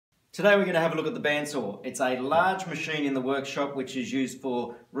Today we're going to have a look at the bandsaw. It's a large machine in the workshop which is used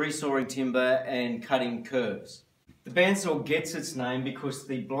for resawing timber and cutting curves. The bandsaw gets its name because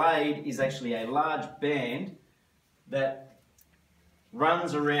the blade is actually a large band that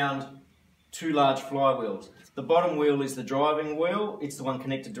runs around two large flywheels. The bottom wheel is the driving wheel, it's the one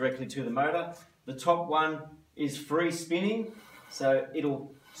connected directly to the motor. The top one is free spinning, so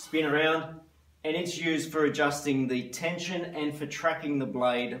it'll spin around, and it's used for adjusting the tension and for tracking the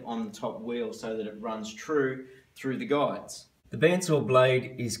blade on the top wheel so that it runs true through the guides. The bandsaw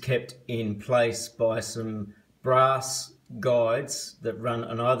blade is kept in place by some brass guides that run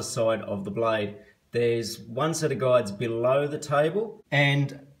on either side of the blade. There's one set of guides below the table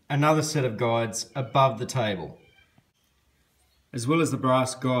and another set of guides above the table. As well as the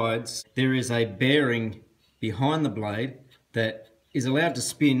brass guides, there is a bearing behind the blade that is allowed to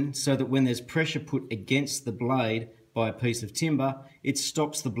spin so that when there's pressure put against the blade by a piece of timber, it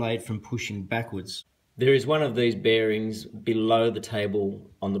stops the blade from pushing backwards. There is one of these bearings below the table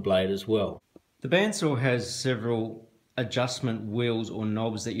on the blade as well. The bandsaw has several adjustment wheels or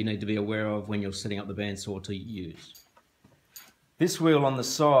knobs that you need to be aware of when you're setting up the bandsaw to use. This wheel on the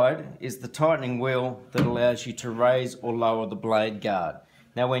side is the tightening wheel that allows you to raise or lower the blade guard.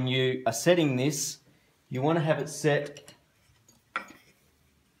 Now when you are setting this, you want to have it set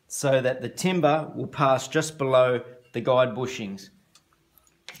so that the timber will pass just below the guide bushings.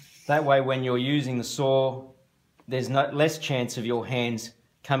 That way when you're using the saw, there's less chance of your hands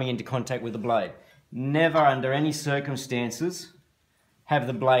coming into contact with the blade. Never under any circumstances have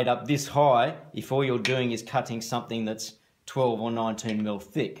the blade up this high if all you're doing is cutting something that's 12 or 19 mil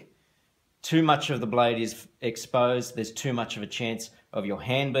thick. Too much of the blade is exposed, there's too much of a chance of your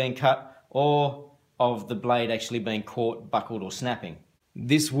hand being cut or of the blade actually being caught, buckled or snapping.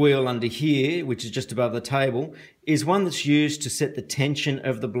 This wheel under here, which is just above the table, is one that's used to set the tension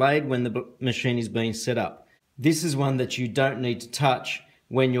of the blade when the machine is being set up. This is one that you don't need to touch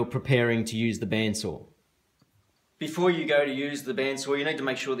when you're preparing to use the bandsaw. Before you go to use the bandsaw, you need to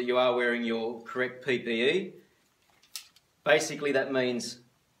make sure that you are wearing your correct PPE. Basically that means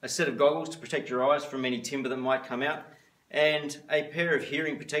a set of goggles to protect your eyes from any timber that might come out, and a pair of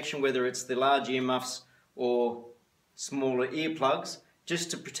hearing protection, whether it's the large earmuffs or smaller earplugs,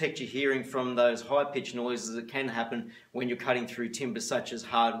 just to protect your hearing from those high-pitched noises that can happen when you're cutting through timber such as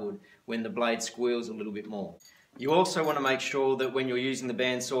hardwood, when the blade squeals a little bit more. You also want to make sure that when you're using the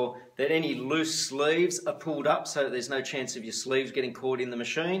bandsaw that any loose sleeves are pulled up so that there's no chance of your sleeves getting caught in the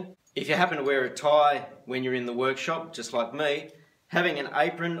machine. If you happen to wear a tie when you're in the workshop, just like me, having an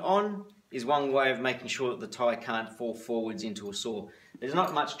apron on is one way of making sure that the tie can't fall forwards into a saw. There's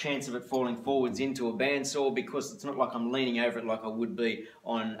not much chance of it falling forwards into a bandsaw because it's not like I'm leaning over it like I would be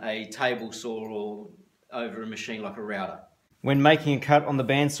on a table saw or over a machine like a router. When making a cut on the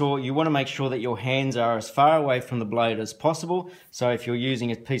bandsaw, you want to make sure that your hands are as far away from the blade as possible. So if you're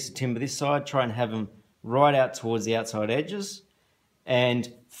using a piece of timber this side, try and have them right out towards the outside edges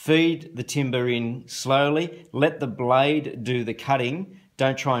and feed the timber in slowly. Let the blade do the cutting.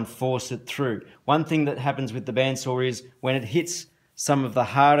 Don't try and force it through. One thing that happens with the bandsaw is when it hits some of the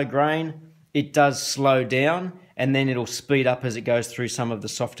harder grain, it does slow down and then it'll speed up as it goes through some of the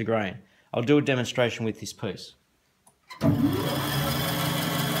softer grain. I'll do a demonstration with this piece. The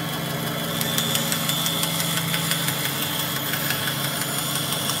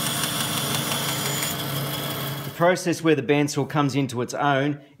process where the bandsaw comes into its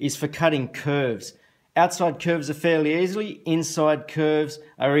own is for cutting curves. Outside curves are fairly easy, inside curves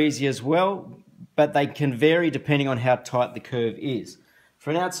are easy as well, but they can vary depending on how tight the curve is. For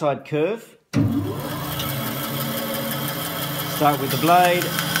an outside curve, start with the blade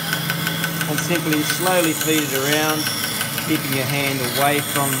and simply slowly feed it around, keeping your hand away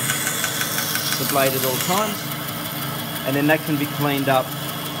from the blade at all times, and then that can be cleaned up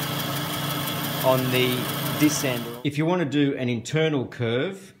on this end. If you want to do an internal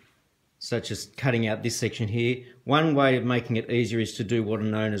curve, such as cutting out this section here, one way of making it easier is to do what are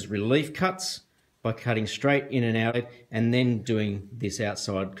known as relief cuts by cutting straight in and out and then doing this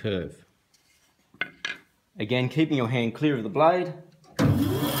outside curve. Again, keeping your hand clear of the blade.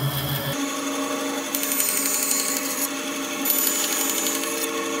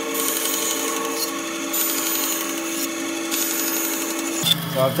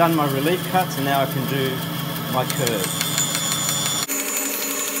 So I've done my relief cuts and now I can do my curve.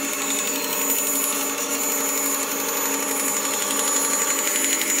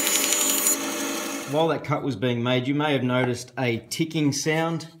 While that cut was being made, you may have noticed a ticking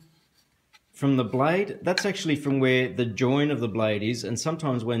sound from the blade. That's actually from where the join of the blade is, and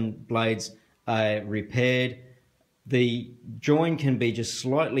sometimes when blades are repaired the join can be just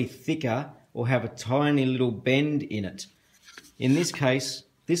slightly thicker or have a tiny little bend in it. In this case,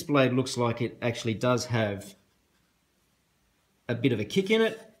 this blade looks like it actually does have a bit of a kick in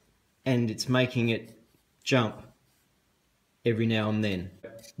it, and it's making it jump every now and then.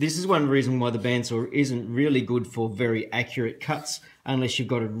 This is one reason why the bandsaw isn't really good for very accurate cuts unless you've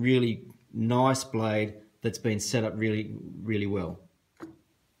got a really nice blade that's been set up really, really well.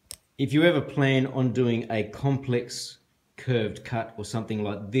 If you ever plan on doing a complex curved cut or something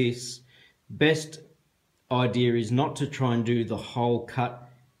like this, best idea is not to try and do the whole cut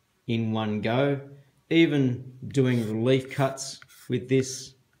in one go. Even doing relief cuts with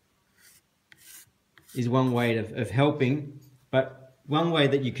this is one way of helping, but one way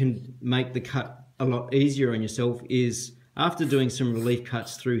that you can make the cut a lot easier on yourself is after doing some relief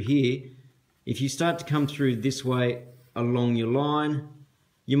cuts through here, if you start to come through this way along your line,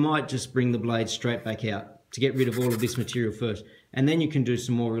 you might just bring the blade straight back out to get rid of all of this material first, and then you can do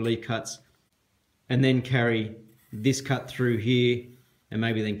some more relief cuts and then carry this cut through here and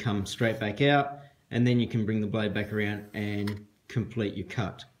maybe then come straight back out, and then you can bring the blade back around and complete your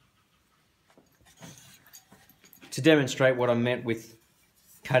cut. To demonstrate what I meant with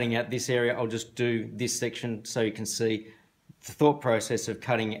cutting out this area, I'll just do this section so you can see the thought process of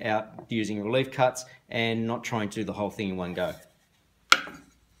cutting out using relief cuts and not trying to do the whole thing in one go.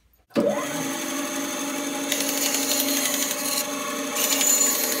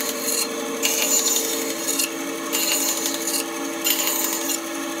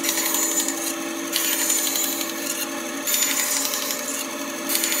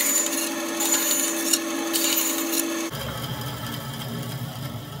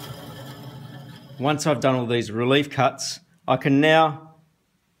 Once I've done all these relief cuts, I can now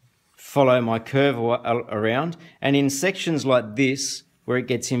follow my curve around, and in sections like this, where it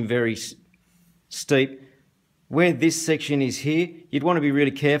gets in very steep, where this section is here, you'd want to be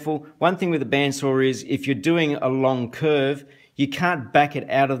really careful. One thing with a bandsaw is if you're doing a long curve, you can't back it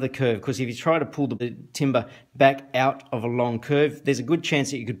out of the curve, because if you try to pull the timber back out of a long curve, there's a good chance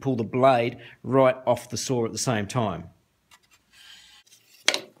that you could pull the blade right off the saw at the same time.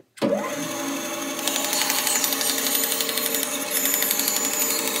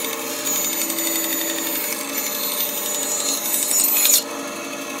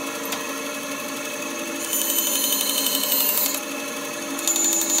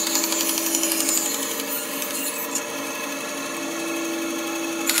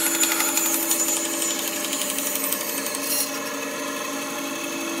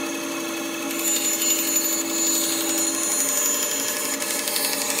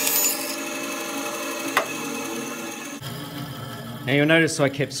 Now you'll notice I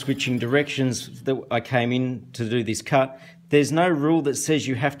kept switching directions that I came in to do this cut. There's no rule that says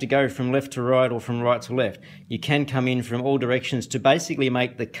you have to go from left to right or from right to left. You can come in from all directions to basically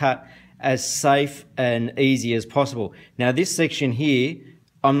make the cut as safe and easy as possible. Now this section here,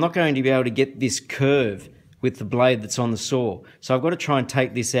 I'm not going to be able to get this curve with the blade that's on the saw. So I've got to try and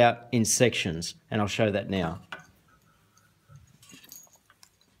take this out in sections, and I'll show that now.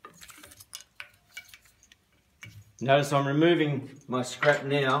 Notice I'm removing my scrap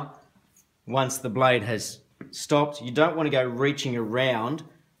now once the blade has stopped. You don't want to go reaching around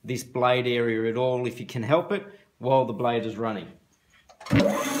this blade area at all if you can help it while the blade is running. And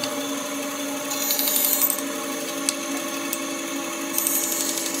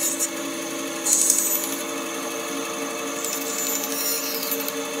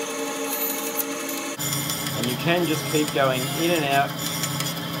you can just keep going in and out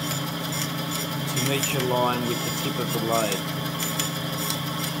to meet your line with the tip of the blade.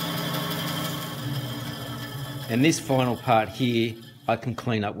 And this final part here, I can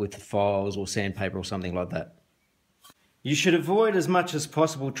clean up with files or sandpaper or something like that. You should avoid as much as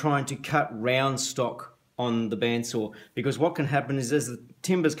possible trying to cut round stock on the bandsaw, because what can happen is as the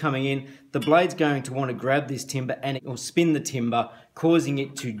timber's coming in, the blade's going to want to grab this timber and it will spin the timber, causing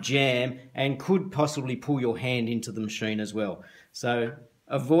it to jam and could possibly pull your hand into the machine as well. So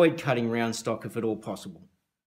avoid cutting round stock if at all possible.